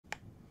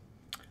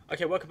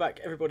Okay, welcome back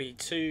everybody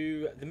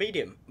to The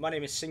Medium. My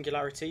name is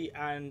Singularity,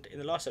 and in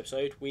the last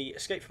episode we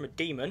escaped from a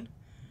demon.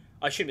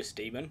 I assume it's a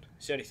demon.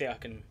 It's the only thing I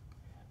can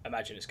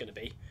imagine it's going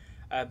to be.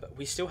 But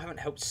we still haven't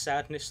helped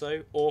Sadness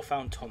though, or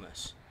found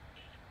Thomas.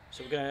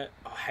 So we're gonna...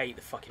 I hate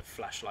the fucking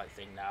flashlight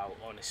thing now,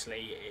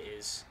 honestly, it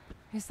is...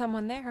 Is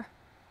someone there?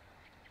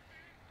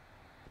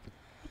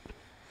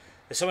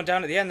 There's someone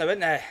down at the end though,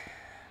 isn't there?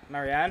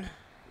 Marianne?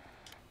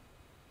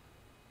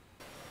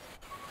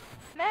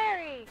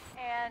 Merry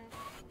and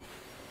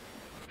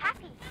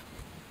happy.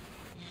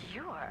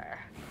 Sure.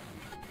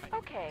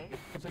 Okay.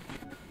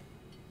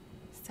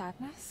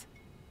 Sadness?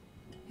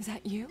 Is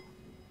that you?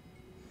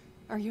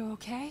 Are you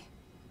okay?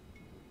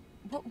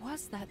 What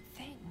was that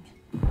thing?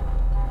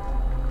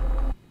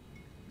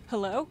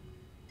 Hello?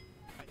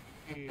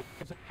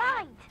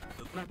 Fine.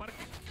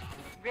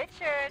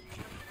 Richard.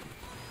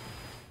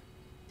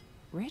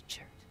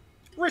 Richard?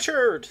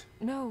 Richard!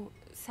 No,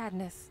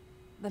 Sadness.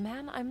 The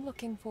man I'm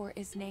looking for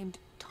is named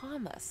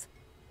Thomas.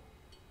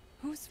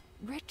 Who's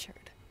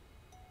Richard?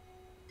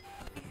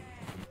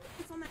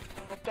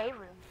 The day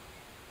room.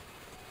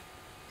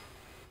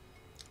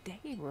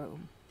 Day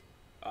room?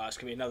 Oh, it's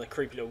gonna be another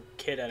creepy little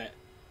kid in it.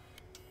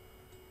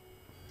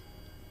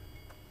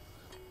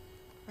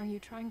 Are you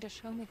trying to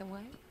show me the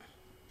way?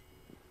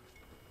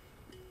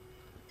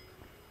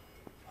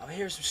 I'm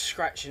hearing some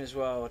scratching as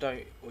well,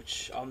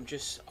 I'm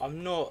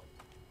not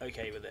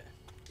okay with it.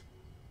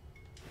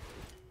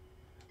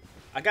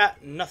 I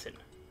got nothing.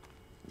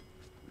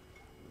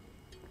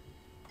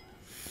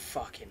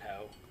 Fucking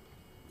hell.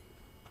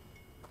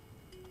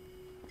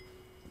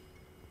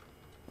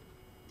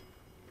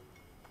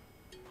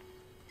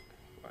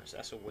 Right, so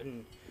that's a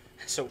win.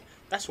 So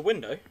that's a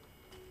window.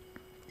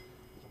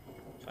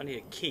 So I need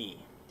a key.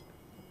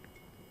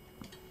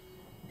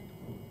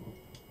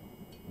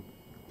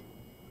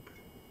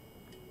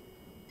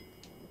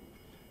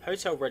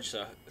 Hotel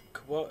register.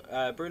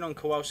 Brunon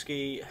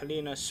Kowalski,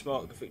 Helena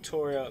Smock,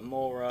 Victoria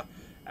Mora,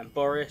 and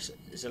Boris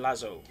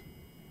Zelazo.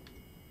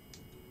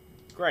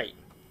 Great.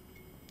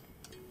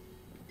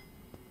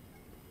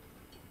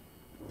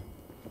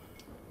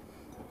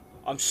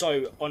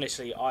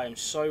 Honestly, I am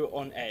so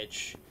on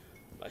edge.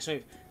 Like, so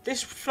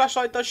this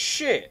flashlight does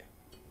shit.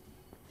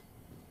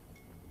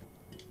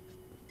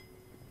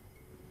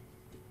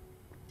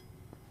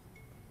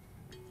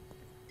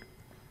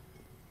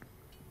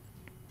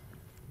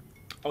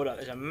 Hold up,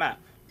 there's a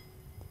map.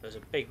 There's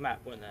a big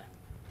map, wasn't there?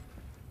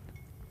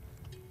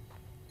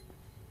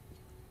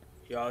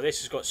 Yo,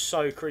 this has got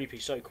so creepy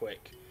so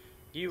quick.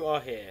 You are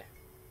here.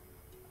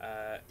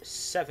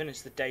 7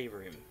 is the day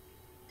room.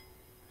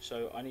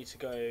 So I need to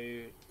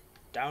go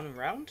down and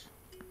round?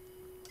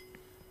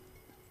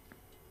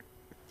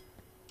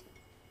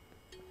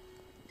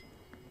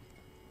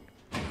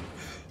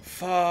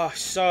 Fuck,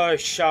 so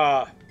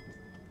sharp.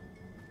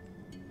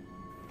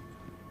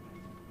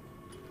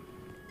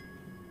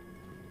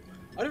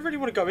 I don't really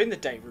want to go in the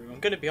day room, I'm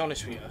going to be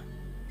honest with you.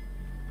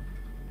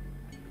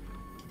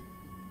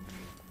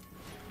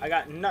 I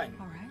got nothing.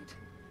 Alright.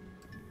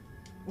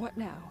 What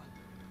now?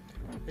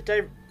 The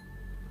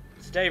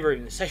day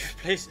room, the safe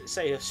place.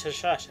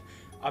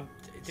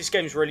 This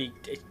game's really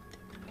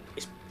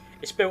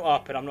it's built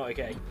up, and I'm not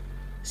okay.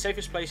 The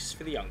safest place is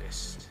for the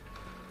youngest.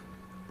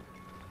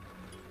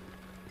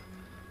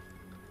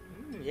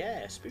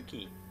 Yeah,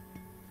 spooky.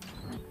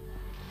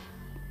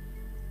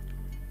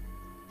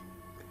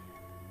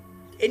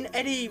 In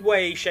any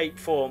way, shape,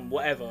 form,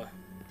 whatever.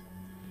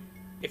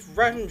 If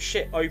random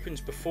shit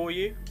opens before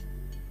you,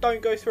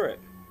 don't go through it.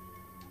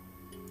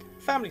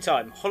 Family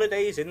time,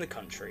 holidays in the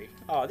country.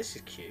 Oh, this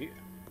is cute.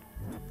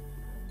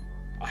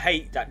 I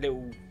hate that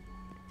little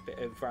bit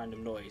of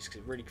random noise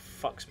because it really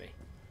fucks me.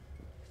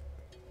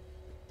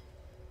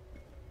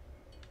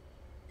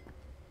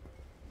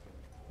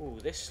 Ooh,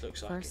 this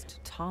looks like First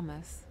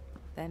Thomas,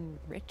 then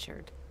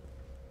Richard.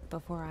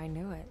 Before I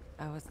knew it,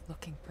 I was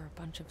looking for a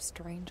bunch of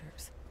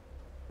strangers.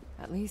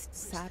 At least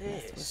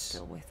Sadness was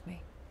still with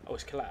me. Oh,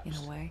 it's collapsed.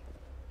 In a way.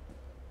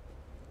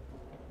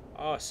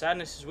 Oh,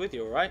 Sadness is with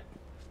you, alright?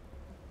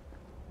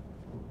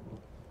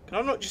 Can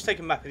I not just take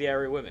a map of the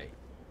area with me?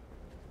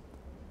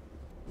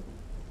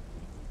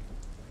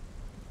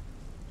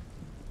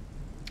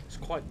 It's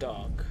quite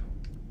dark.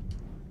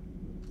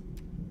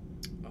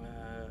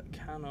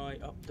 Can I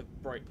up the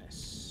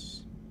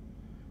brightness?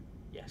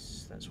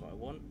 Yes, that's what I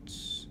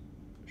want.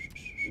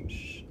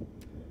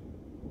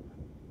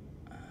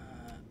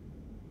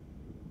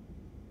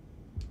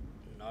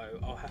 No,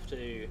 I'll have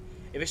to...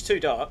 If it's too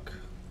dark,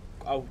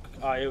 I'll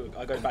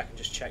go back and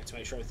just check to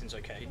make sure everything's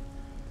okay.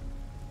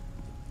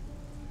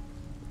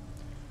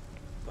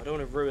 But I don't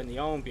want to ruin the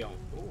ambiance.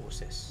 Oh, what's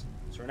this?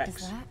 Is there an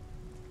X? Is that?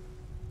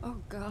 Oh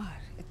god,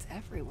 it's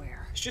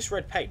everywhere. It's just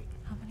red paint.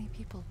 How many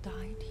people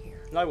died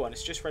here? No one,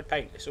 it's just red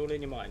paint. It's all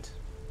in your mind.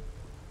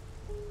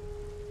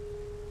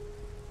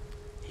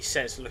 He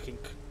says looking...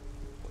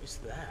 What is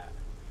that?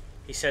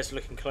 He says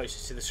looking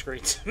closer to the screen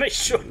to make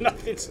sure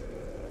nothing's...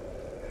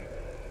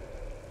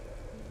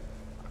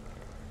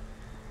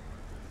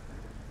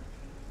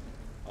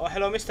 Oh,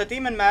 hello, Mr.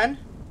 Demon Man.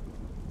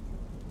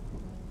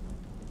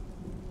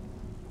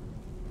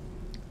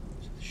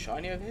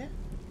 shiny over here?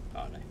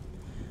 Oh, no.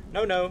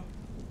 No, no.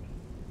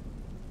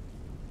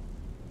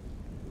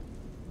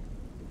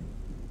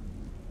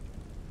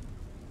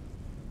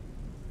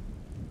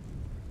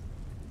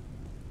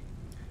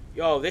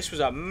 Yo, this was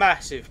a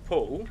massive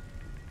pool.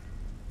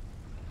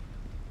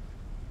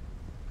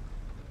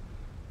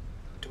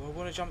 Do I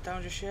want to jump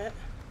down just yet?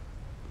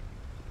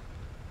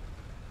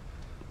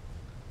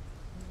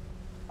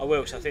 I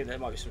will, because I think there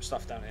might be some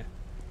stuff down here.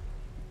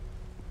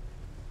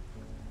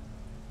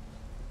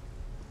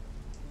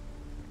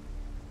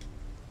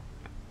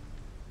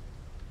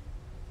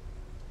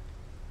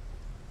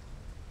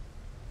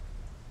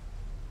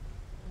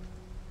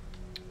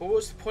 Well,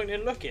 what's the point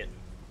in looking?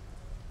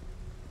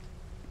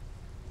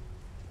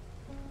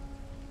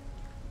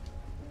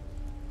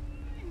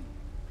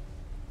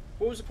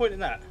 What was the point in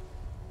that?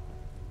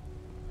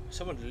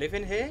 Someone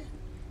living here?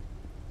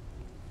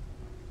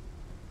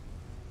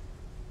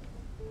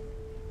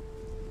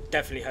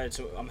 Definitely heard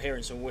some. I'm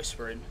hearing some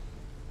whispering.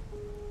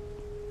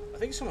 I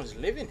think someone's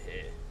living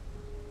here.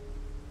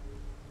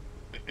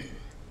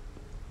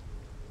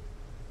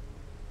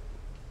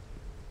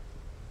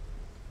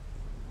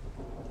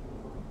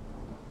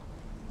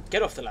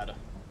 Get off the ladder.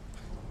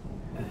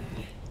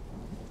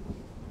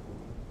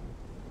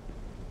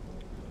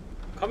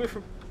 Coming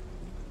from...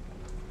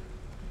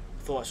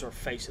 I thought I saw a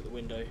face at the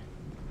window.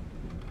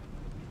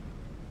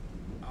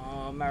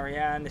 Oh,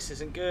 Marianne, this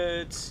isn't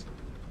good.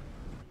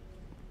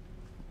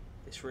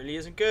 This really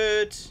isn't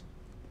good.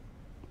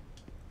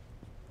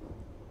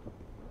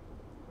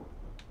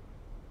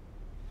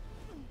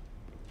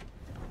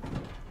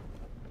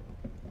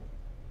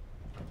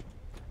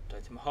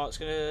 Don't think my heart's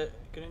gonna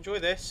enjoy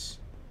this.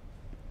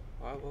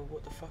 Well,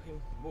 what the fucking...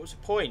 What was the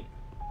point?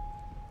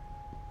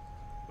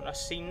 I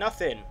see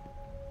nothing.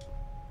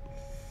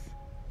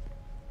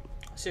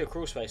 I see a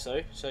crawl space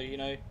though, so you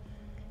know.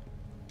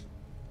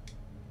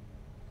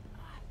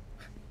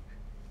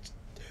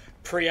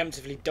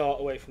 Preemptively dart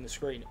away from the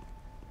screen.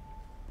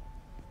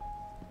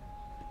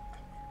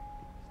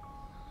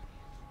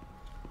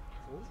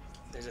 Ooh,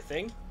 there's a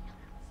thing.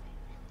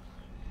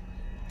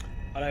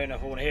 I don't know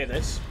if I want to hear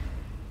this.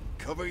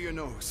 Cover your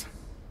nose.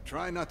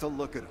 Try not to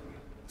look at him.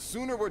 The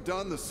sooner we're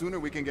done, the sooner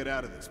we can get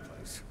out of this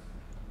place.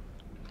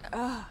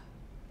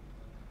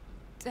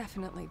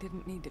 Definitely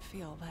didn't need to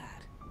feel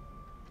that.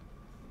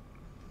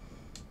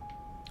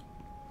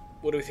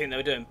 What do we think they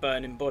were doing?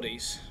 Burning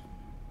bodies?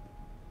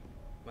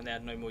 When they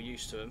had no more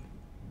use to them?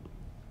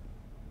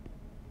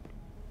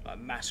 Like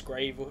mass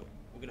grave? We're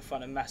going to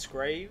find a mass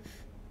grave?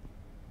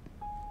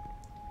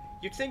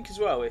 You'd think as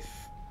well, if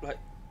like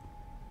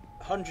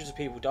hundreds of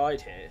people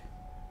died here,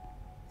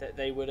 that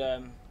they would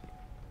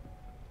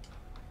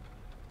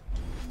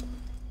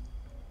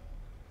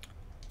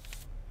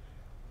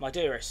My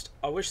dearest,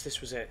 I wish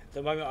this was it.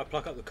 The moment I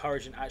pluck up the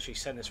courage and actually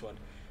send this one. It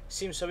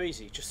seems so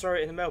easy. Just throw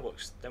it in the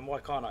mailbox. Then why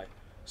can't I?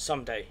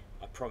 Someday,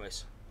 I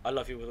promise. I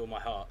love you with all my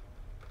heart.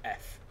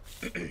 F.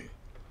 Who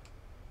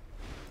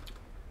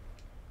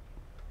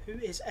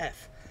is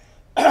F?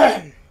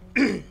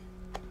 Do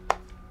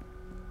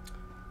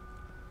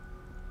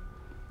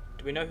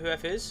we know who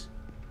F is?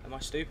 Am I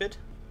stupid?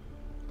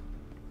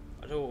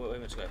 I don't know where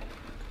we're to go.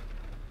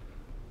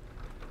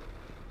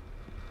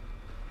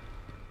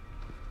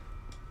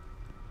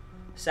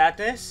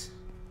 Sadness?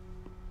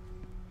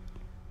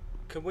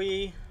 Can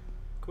we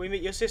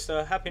meet your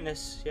sister?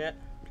 Happiness yet,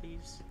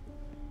 please?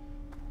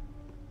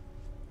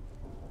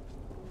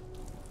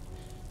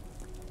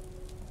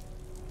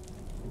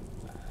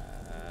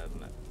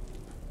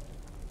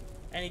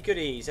 Any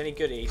goodies? Any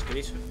goodies?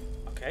 Goodies?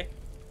 Okay.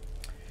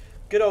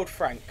 Good old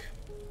Frank.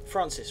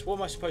 Francis, what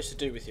am I supposed to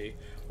do with you?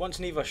 Once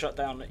Neva shut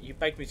down, you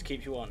begged me to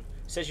keep you on.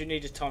 Said you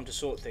needed time to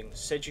sort things.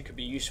 Said you could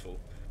be useful.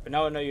 But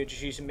now I know you're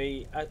just using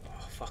me as...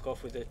 Oh, fuck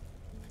off with the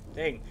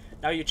thing.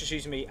 Now you're just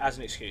using me as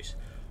an excuse.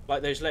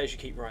 Like those letters you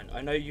keep writing.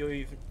 I know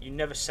you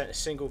never sent a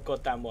single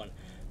goddamn one.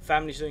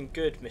 Family's doing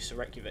good, Mr.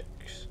 Reykjavik.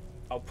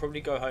 I'll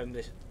probably go home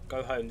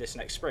this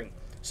next spring.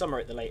 Summer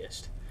at the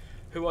latest.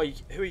 Who are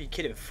you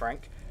kidding,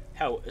 Frank?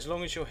 Hell, as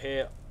long as you're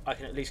here, I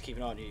can at least keep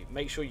an eye on you.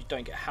 Make sure you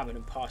don't get hammered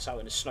and pass out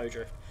in a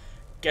snowdrift.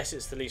 Guess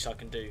it's the least I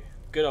can do.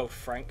 Good old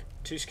Frank.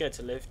 Too scared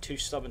to live, too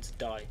stubborn to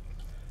die.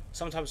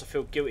 Sometimes I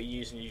feel guilty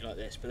using you like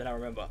this, but then I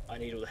remember I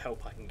need all the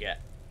help I can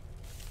get.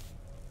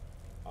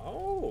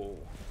 Oh.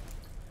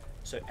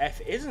 So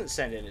F isn't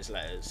sending his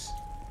letters.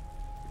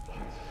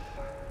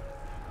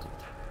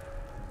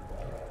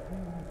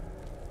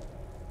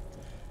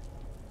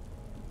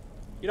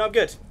 You know, I'm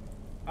good.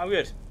 I'm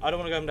good. I don't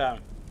want to go him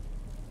down.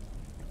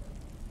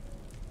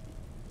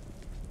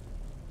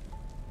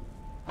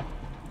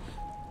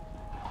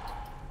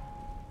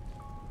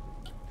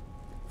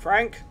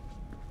 Frank?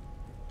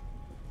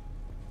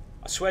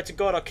 I swear to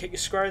God I'll kick you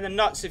square in the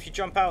nuts if you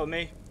jump out at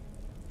me.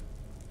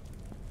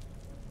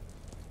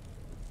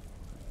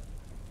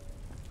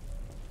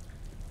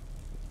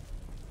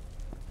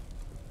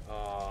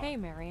 Oh. Hey,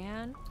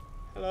 Marianne.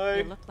 Hello.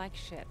 You look like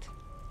shit.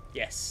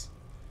 Yes.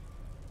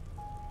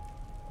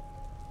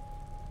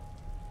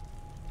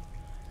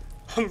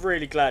 I'm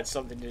really glad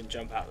something didn't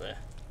jump out there.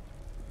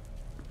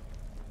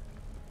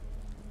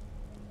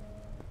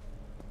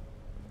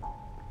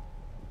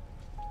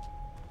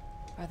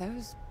 Are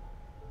those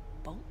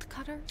bolt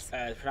cutters?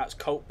 Pronounced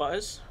Colt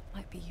Butters.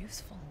 Might be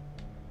useful.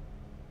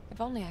 If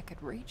only I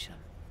could reach them.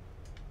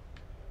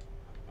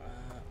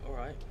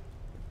 Alright.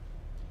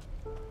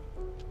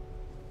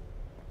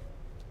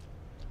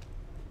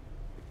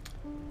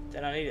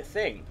 Then I need a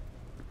thing.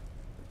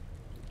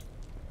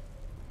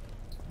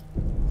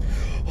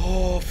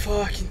 Oh,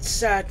 fucking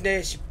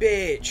sadness, you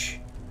bitch.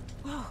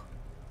 Whoa.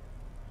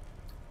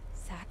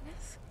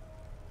 Sadness?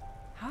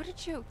 How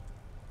did you...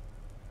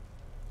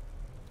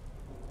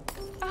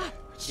 Ah,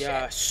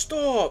 Yeah, shit.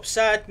 stop,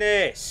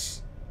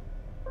 sadness.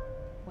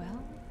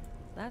 Well,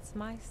 that's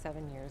my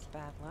 7 years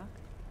bad luck.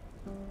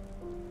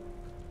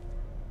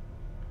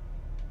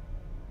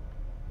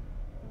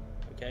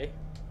 Okay.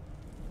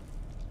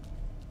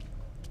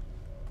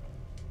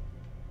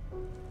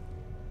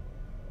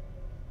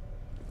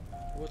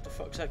 What the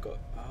fuck's that got?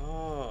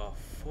 Oh,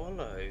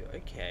 follow.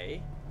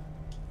 Okay.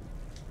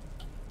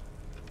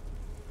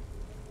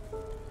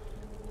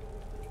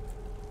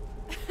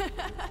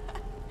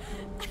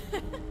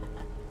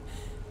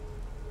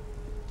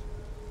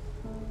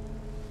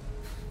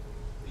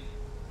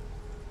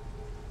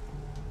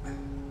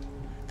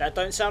 That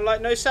don't sound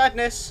like no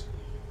sadness.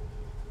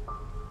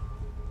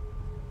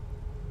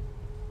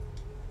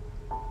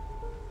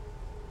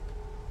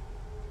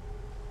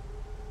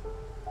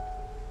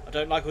 I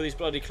don't like all these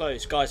bloody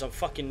clothes. Guys, I'm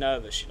fucking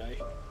nervous, you know.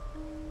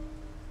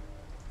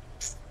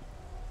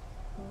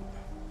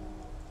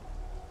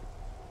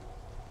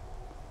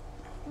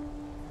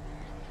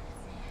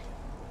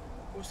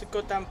 What's the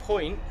goddamn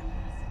point?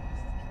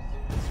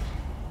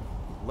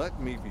 Let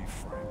me be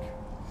frank.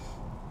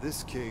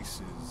 This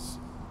case is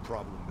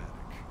problematic.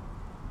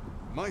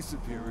 My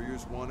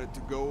superiors want it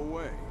to go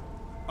away.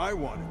 I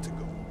want it to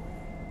go away.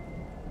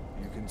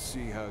 You can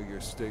see how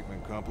your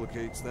statement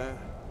complicates that?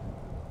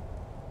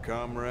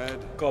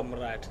 Comrade?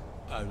 Comrade.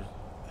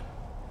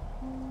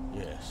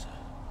 Yes,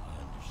 I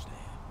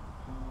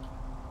understand.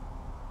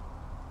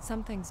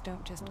 Some things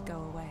don't just go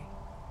away.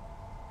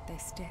 They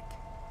stick.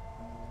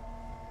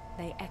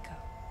 They echo.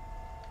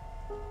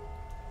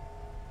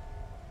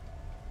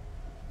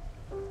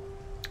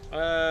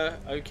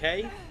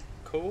 Okay.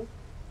 Cool.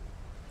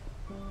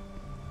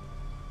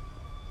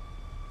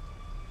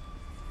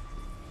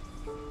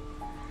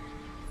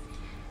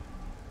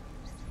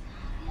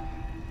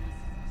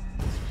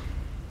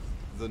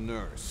 The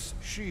nurse.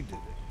 She did it.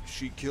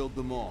 She killed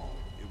them all.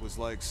 It was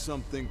like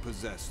something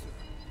possessed her.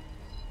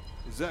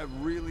 Is that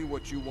really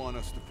what you want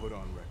us to put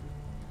on record?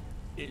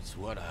 It's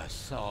what I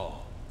saw.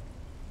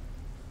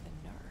 The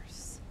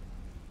nurse.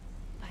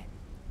 But...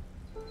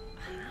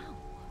 how?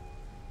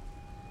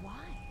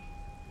 Why?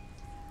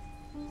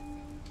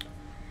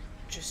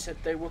 Just said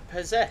they were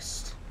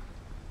possessed.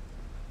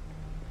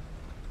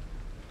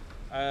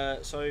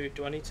 So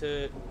do I need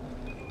to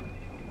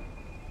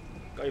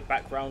go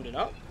back round and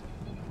up?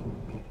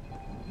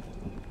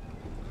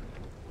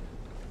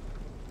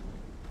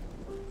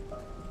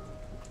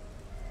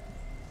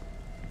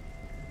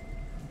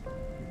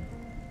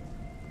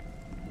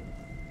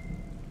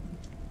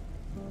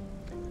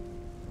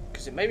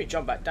 Because it made me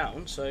jump back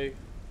down, so...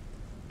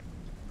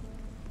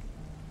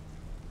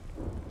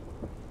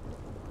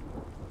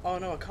 Oh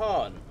no, I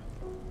can't.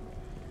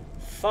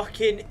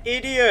 Fucking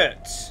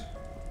idiot!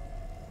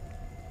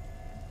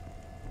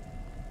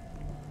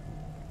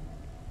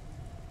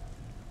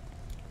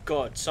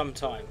 God,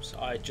 sometimes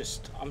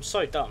I'm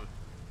so dumb.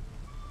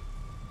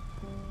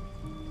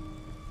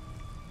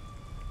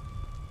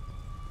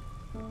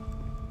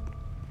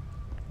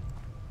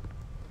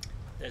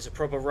 There's a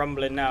proper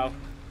rumbling now.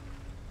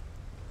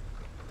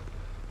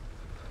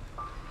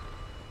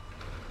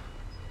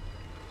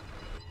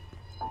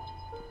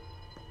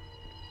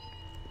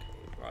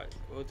 Right,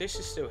 well this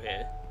is still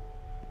here.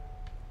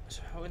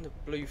 So how in the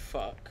blue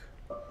fuck?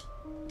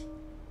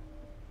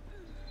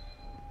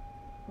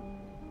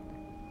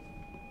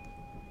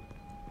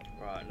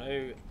 Right,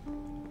 no.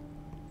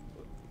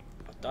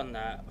 I've done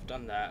that, I've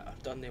done that,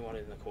 I've done the one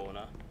in the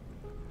corner.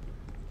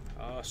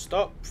 Oh,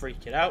 stop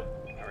freaking out,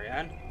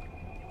 Marianne.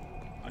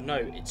 I know,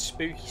 it's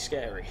spooky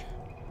scary.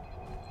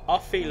 I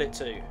feel it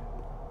too.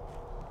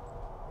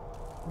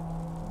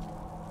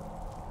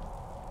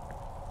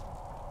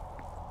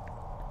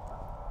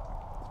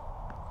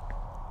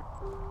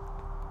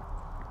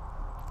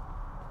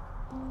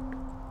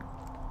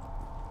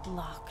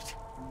 Locked.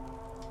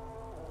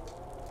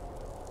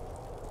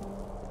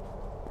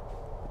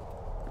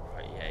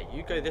 Right, yeah,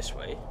 you go this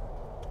way.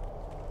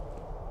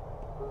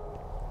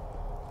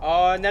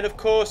 Oh, and then of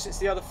course it's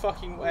the other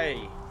fucking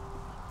way.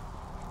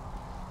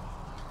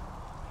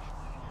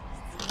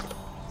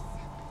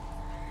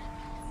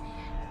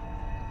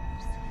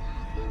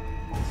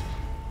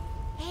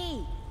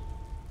 Hey!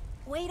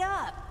 Wait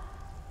up!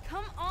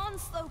 Come on,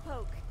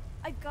 Slowpoke!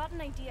 I've got an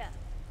idea.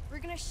 We're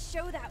gonna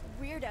show that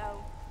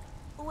weirdo.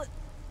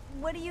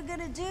 What are you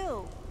gonna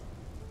do?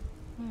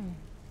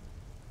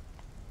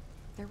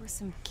 There were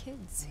some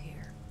kids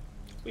here.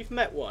 We've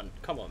met one,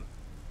 come on.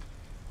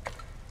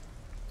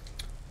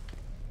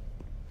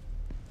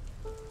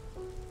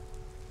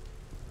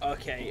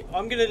 Okay,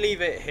 I'm going to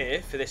leave it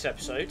here for this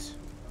episode.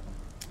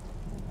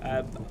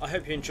 I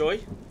hope you enjoy,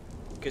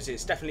 because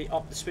it's definitely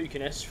upped the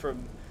spookiness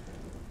from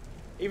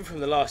even from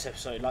the last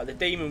episode. Like, the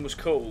demon was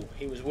cool,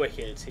 he was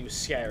wicked, he was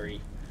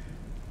scary,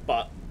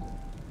 but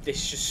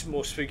this is just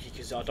more spooky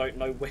because I don't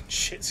know when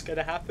shit's going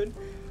to happen.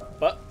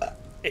 But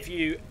if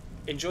you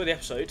enjoy the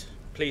episode,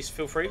 please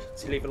feel free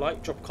to leave a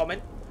like, drop a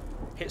comment,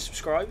 hit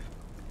subscribe.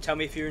 Tell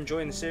me if you're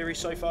enjoying the series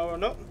so far or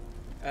not.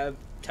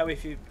 Tell me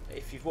if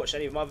you've watched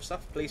any of my other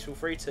stuff. Please feel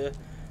free to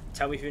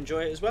tell me if you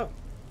enjoy it as well.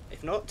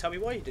 If not, tell me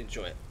why you did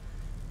enjoy it.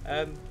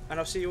 And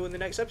I'll see you all in the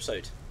next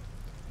episode.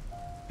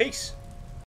 Peace.